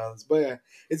Crystal Palace." But yeah,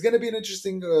 it's gonna be an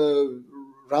interesting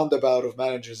roundabout of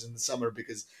managers in the summer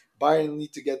because Bayern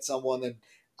need to get someone, and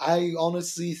I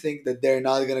honestly think that they're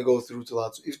not gonna go through to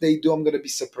Lazio. If they do, I'm gonna be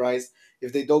surprised.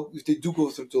 If they don't, if they do go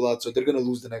through to Lazio, they're gonna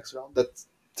lose the next round. That's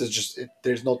just it.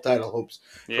 There's no title hopes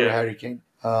for Yeah. Harry Kane.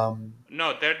 No,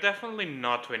 they're definitely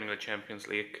not winning the Champions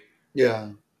League. Yeah,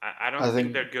 I I don't think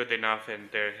think they're good enough and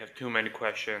they have too many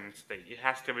questions. It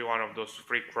has to be one of those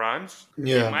freak runs.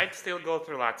 They yeah. might still go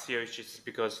through Lazio, it's just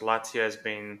because Lazio has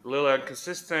been a little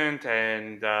inconsistent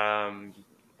and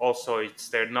also it's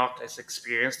they're not as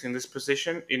experienced in this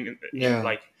position in Yeah.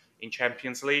 like in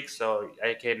Champions League. So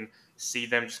I can see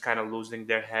them just kind of losing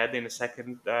their head in the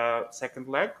second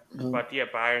leg. But yeah,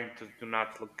 Bayern do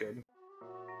not look good.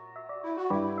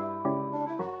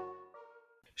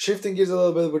 Shifting gears a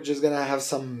little bit, we're just gonna have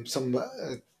some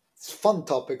fun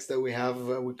topics that we have.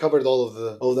 We covered all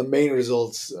of the main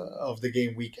results of the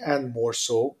game week and more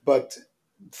so. But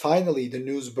finally, the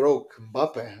news broke.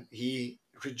 Mbappe he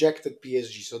rejected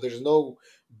PSG, so there's no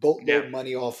Yeah. boatload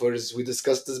money offers. We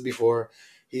discussed this before.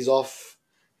 He's off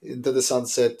into the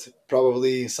sunset,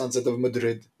 probably sunset of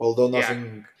Madrid, although Yeah.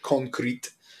 nothing concrete.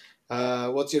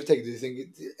 What's your take? Do you think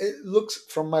it looks,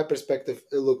 from my perspective,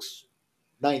 it looks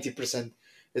 90%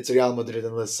 it's Real Madrid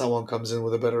unless someone comes in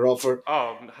with a better offer.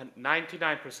 Oh,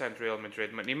 99% Real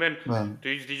Madrid. Man, even Um,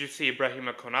 did you see Ibrahim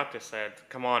Konate said,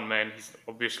 "Come on, man, he's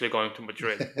obviously going to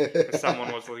Madrid." Because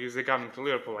someone was like, "Is he coming to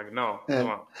Liverpool?" Like, no, come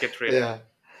on, get real. yeah,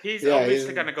 He's yeah,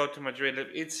 obviously gonna go to Madrid.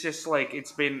 It's just like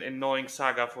it's been an annoying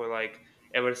saga for like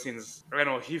ever since I don't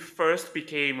know. He first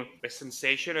became a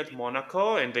sensation at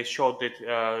Monaco, and they showed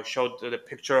the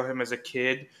picture of him as a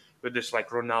kid with this like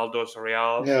Ronaldo's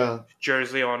Real Yeah,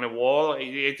 jersey on the wall.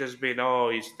 It has been, oh,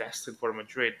 he's destined for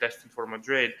Madrid, destined for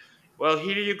Madrid. Well,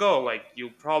 here you go. Like, you're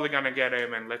probably gonna get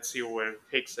him, and let's see where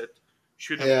he takes it.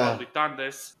 Should have yeah. probably done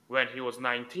this when he was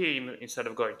 19 instead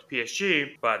of going to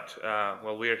PSG. But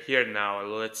well, we're here now.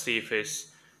 Let's see if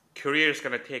his career is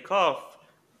gonna take off.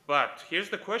 But here's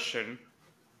the question: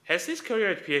 has his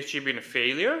career at PSG been a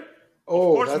failure? Of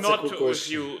Oh, course, that's a not good if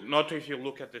question. you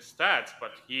look at the stats,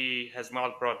 but he has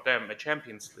not brought them a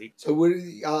Champions League. So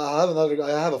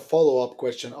I have a follow up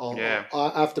question Yeah,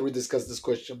 after we discuss this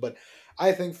question. But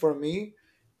I think for me,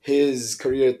 his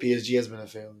career at PSG has been a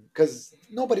failure because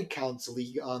nobody counts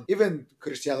League on. Even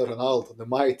Cristiano Ronaldo, the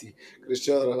mighty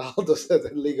Cristiano Ronaldo, said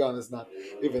that League on is not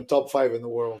even top five in the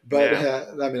world. But yeah,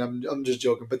 I mean, I'm just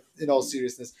joking. But in all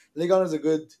seriousness, League on is a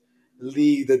good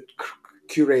league that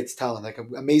curates talent. Like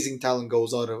amazing talent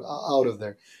goes out of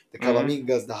there. The hmm,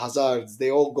 Cavamingas, the Hazards,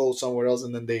 they all go somewhere else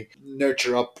and then they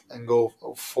nurture up and go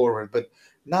forward. But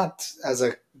not as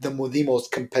the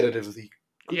most competitive league.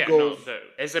 Could yeah. go, No,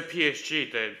 as a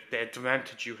PSG, the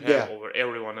advantage you have yeah, over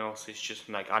everyone else is just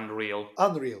like unreal.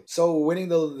 unreal. So winning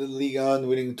the Ligue 1,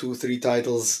 winning 2, 3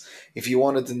 titles. If you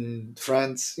want it in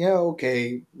France, yeah,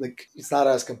 okay. Like it's not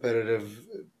as competitive.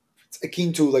 It's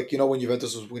akin to like when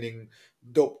Juventus was winning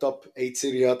doped up 8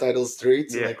 Serie A titles straight.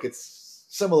 Yeah. Like it's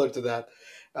similar to that.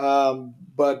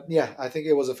 But yeah, I think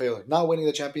it was a failure. Not winning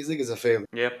the Champions League is a failure.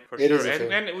 Yep, for It sure. is a And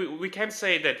failure. then we can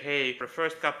say that, hey, for the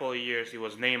first couple of years, it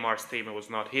was Neymar's team, it was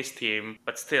not his team.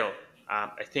 But still,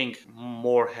 I think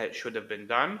more should have been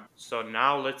done. So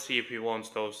now let's see if he wants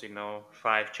those,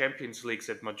 5 Champions Leagues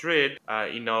at Madrid,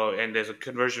 and there's a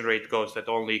conversion rate goes that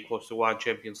only equals to 1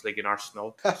 Champions League in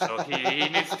Arsenal. So he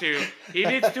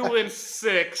needs to win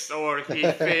 6, or he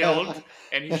failed,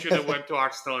 and he should have went to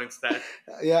Arsenal instead.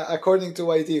 Yeah, according to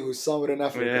YT, who's somewhere in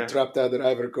Africa, Yeah, trapped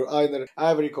either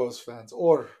Ivory Coast fans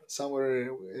or somewhere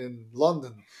in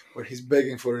London where he's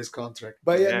begging for his contract.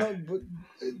 But yeah, yeah, no,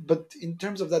 but in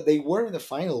terms of that, they were in the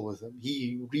final with him.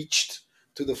 He reached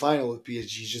to the final with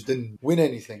PSG, just didn't win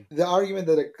anything.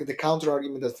 The counter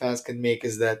argument that fans can make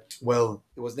is that well,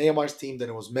 it was Neymar's team, then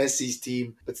it was Messi's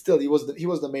team, but still he was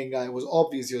the main guy. It was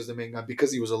obvious he was the main guy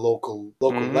because he was a local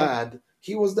hmm. lad.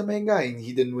 He was the main guy and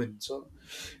he didn't win. So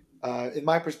in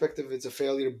my perspective, it's a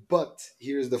failure. But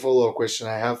here's the follow up question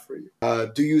I have for you.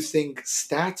 Do you think,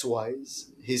 stats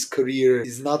wise, his career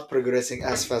is not progressing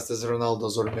as fast as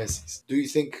Ronaldo's or Messi's? Do you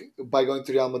think by going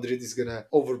to Real Madrid, he's going to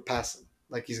overpass him?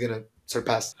 Like he's going to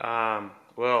surpass him?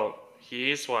 Well,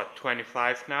 he is what,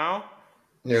 25 now?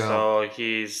 Yeah. So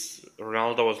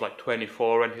Ronaldo was like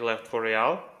 24 when he left for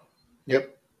Real.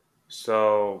 Yep.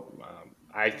 So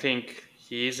I think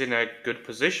he's in a good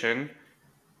position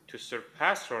to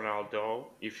surpass Ronaldo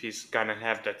if he's gonna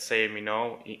have that same,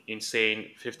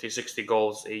 insane 50, 60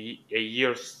 goals a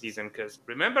year season. Because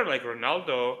remember, like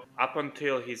Ronaldo, up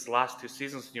until his last 2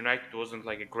 seasons in United, wasn't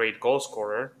like a great goal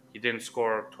scorer. He didn't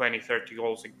score 20, 30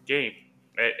 goals a game.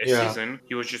 A Yeah. season,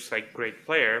 he was just like great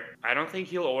player. I don't think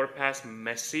he'll overpass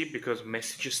Messi because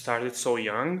Messi just started so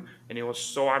young and he was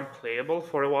so unplayable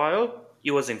for a while.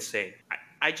 It was insane.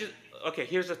 I just okay.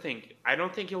 Here's the thing. I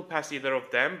don't think he'll pass either of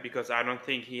them because I don't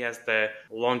think he has the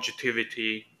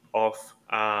longevity of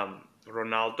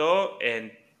Ronaldo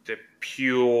and the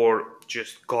pure,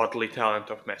 just godly talent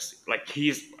of Messi. Like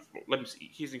let me see,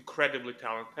 he's incredibly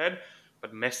talented,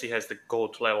 but Messi has the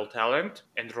gold level talent,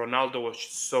 and Ronaldo was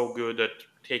just so good at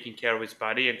taking care of his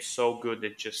body and so good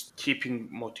at just keeping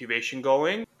motivation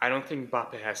going. I don't think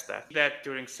Mbappe has that. That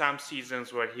during some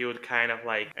seasons where he would kind of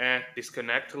like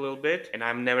disconnect a little bit, and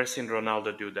I've never seen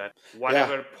Ronaldo do that. Yeah.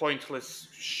 Whatever pointless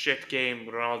shit game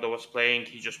Ronaldo was playing,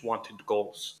 he just wanted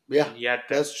goals, Yeah. and he had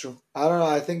them. That's true. I don't know.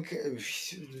 I think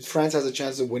France has a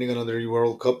chance of winning another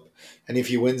World Cup, and if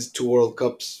he wins 2 World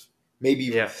Cups, maybe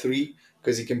even Yeah, three,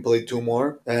 because he can play two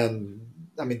more. And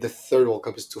I mean, the third World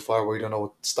Cup is too far. We don't know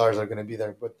what stars are going to be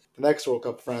there. But the next World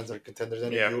Cup, France are contenders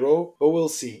and a yeah. Euro. But we'll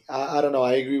see. I don't know.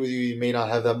 I agree with you. He may not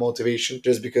have that motivation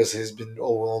just because he's been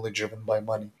only driven by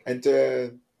money. And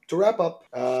to wrap up,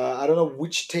 I don't know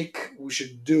which take we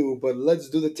should do, but let's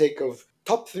do the take of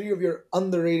top three of your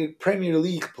underrated Premier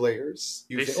League players.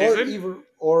 You This think, or season, even,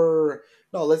 or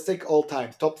no, let's take all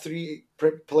time top three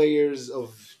players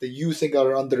of that you think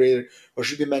are underrated or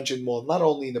should be mentioned more, not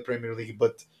only in the Premier League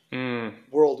but hmm.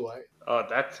 worldwide. Oh,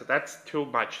 that's too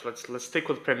much. Let's stick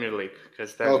with Premier League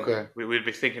because then Okay. we will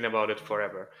be thinking about it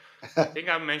forever. I think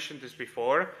I mentioned this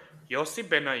before. Yossi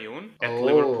Benayoun at Oh.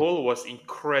 Liverpool was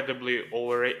incredibly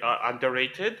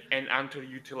underrated and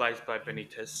underutilized by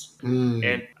Benitez, Hmm.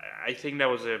 and I think that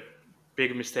was a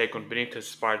big mistake on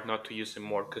Benitez's part not to use him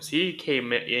more because he came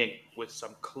in with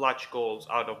some clutch goals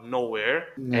out of nowhere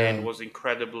and Yeah. was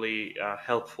incredibly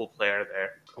helpful player there.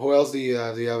 Who else do you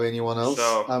have? Do you have anyone else?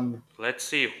 So let's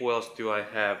see who else do I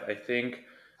have. I think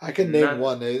I can name not.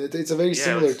 one. It's a very Yeah,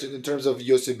 similar let's. to in terms of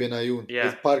Yosef Benayoun Yeah,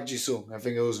 with Park Ji-sung. I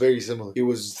think it was very similar. He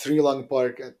was Sri Lanka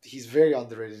Park. He's very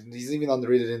underrated. He's even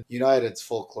underrated in United's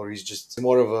folklore. He's just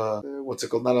more of a what's it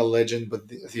called? Not a legend, but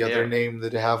the other yeah. name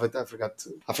that they have it.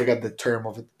 I forgot the term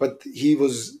of it. But he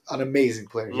was an amazing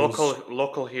player. He was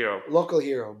Local hero. local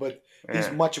hero, but he's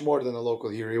Yeah, much more than a local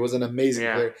hero. He was an amazing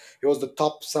yeah, player. He was the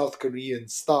top South Korean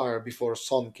star before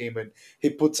Son came in. He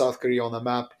put South Korea on the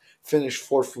map. Finished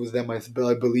fourth with them. I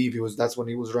believe he was. That's when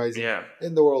he was rising yeah,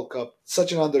 in the World Cup. Such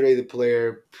an underrated player.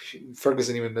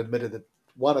 Ferguson even admitted that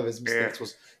one of his yeah. mistakes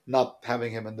was not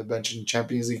having him on the bench in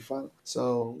Champions League final.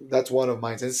 So that's one of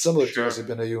mine. And it's similar to Sure. Josip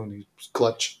Benayoun. He's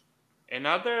clutch.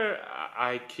 Another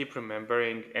I keep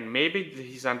remembering, and maybe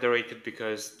he's underrated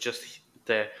because just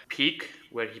the peak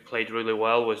where he played really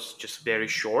well was just very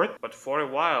short. But for a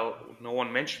while, no one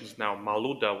mentions now.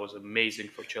 Maluda was amazing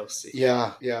for Chelsea.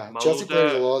 Yeah, yeah. Chelsea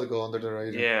players a Maluda, lot go under the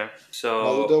radar. yeah. So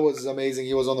Maluda was amazing.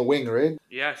 He was on the wing, right?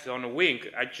 yes, on a wing.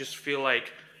 I just feel like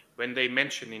when they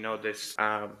mention,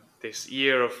 this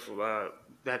year of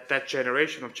that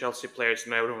generation of Chelsea players,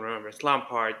 and everyone remembers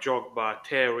Lampard, Drogba,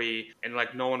 Terry, and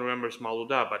like no one remembers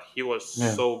Malouda, but he was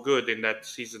Yeah. so good in that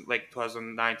season, like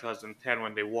 2009, 2010,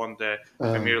 when they won the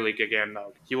Um, Premier League again.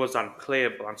 He was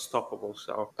unplayable, unstoppable.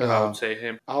 So I would uh, say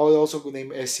him. I would also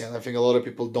name Essien. I think a lot of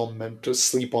people don't to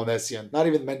sleep on Essien. Not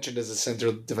even mentioned as a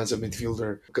central defensive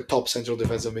midfielder, like a top central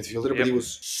defensive midfielder, but Yep. he was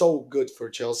so good for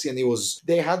Chelsea. And he was.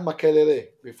 They had Makelele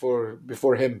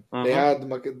before him. They Uh-huh.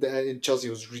 had in Chelsea. He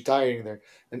was retiring there,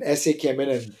 and Essien came in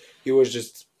and he was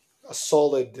just a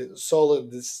solid.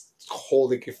 This hole,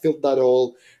 like he filled that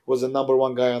hole. Was the number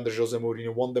one guy under Jose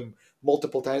Mourinho. Won them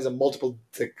multiple times and multiple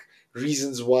like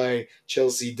reasons why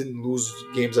Chelsea didn't lose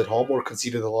games at home or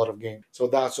conceded a lot of games. So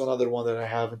that's another one that I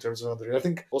have in terms of underrated. I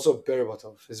think also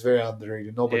Berbatov is very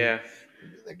underrated. Nobody Yeah.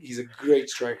 like he's a great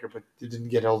striker, but he didn't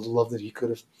get all the love that he could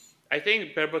have. I think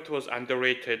Berbot was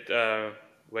underrated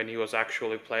when he was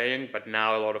actually playing, but now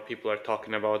a lot of people are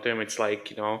talking about him. It's like,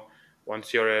 once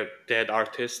you're a dead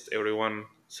artist, everyone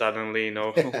suddenly,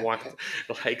 want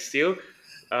likes you.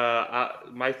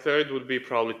 My third would be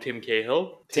probably Tim Cahill.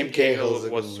 Tim Tim Cahill is Cahill a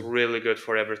good was one. really good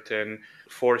for Everton.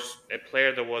 For a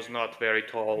player that was not very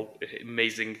tall,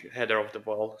 amazing header of the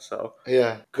ball. So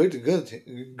Yeah,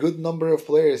 good number of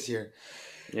players here.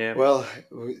 yeah, Well,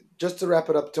 just to wrap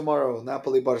it up tomorrow,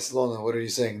 Napoli Barcelona. What are you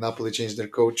saying? Napoli changed their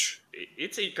coach.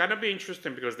 it's gonna be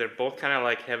interesting because they're both kind of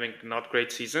like having not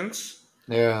great seasons.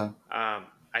 Yeah.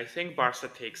 I think Barca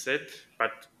takes it,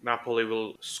 but Napoli will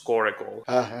score a goal.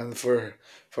 And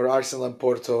for Arsenal and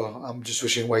Porto, I'm just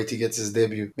wishing Whitey gets his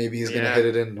debut. Maybe he's gonna Yeah. hit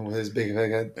it in with his big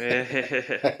head.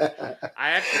 I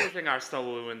actually think Arsenal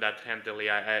will win that handily.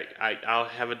 I'll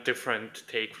have a different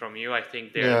take from you. I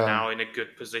think they're Yeah. now in a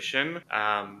good position,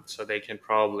 so they can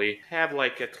probably have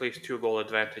like at least 2 goal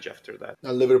advantage after that.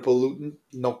 Liverpool Luton,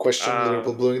 no question. Uh,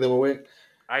 Liverpool blowing them away,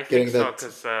 I think getting so that.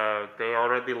 because they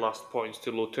already lost points to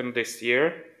Luton this year.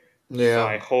 So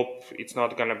I Yeah, hope it's not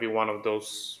gonna be one of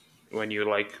those when you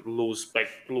lose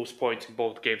points in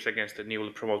both games against the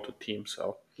newly promoted team.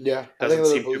 So yeah. I think doesn't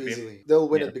seem Liverpool to be. easily. They'll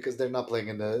win Yeah. it because they're not playing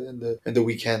in the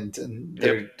weekend, and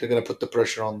Yep. they're gonna put the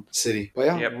pressure on City. But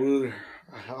yeah, Yep.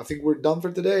 I think we're done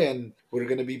for today, and we're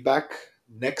gonna be back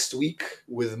next week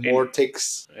with more And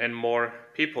takes and more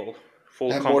people.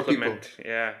 Full and more people. complement.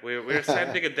 Yeah, we're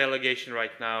sending a delegation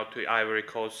right now to Ivory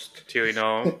Coast to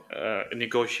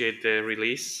negotiate the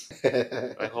release.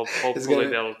 I hope It's hopefully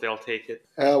gonna. they'll take it.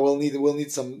 We'll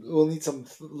need some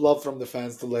love from the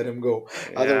fans to let him go.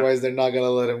 Yeah. Otherwise, they're not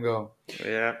gonna let him go.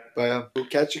 Yeah. But we'll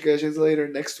catch you guys later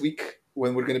next week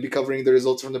when we're going to be covering the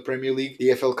results from the Premier League, the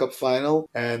EFL Cup final,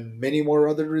 and many more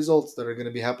other results that are going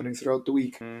to be happening throughout the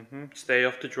week. Stay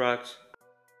off the drugs.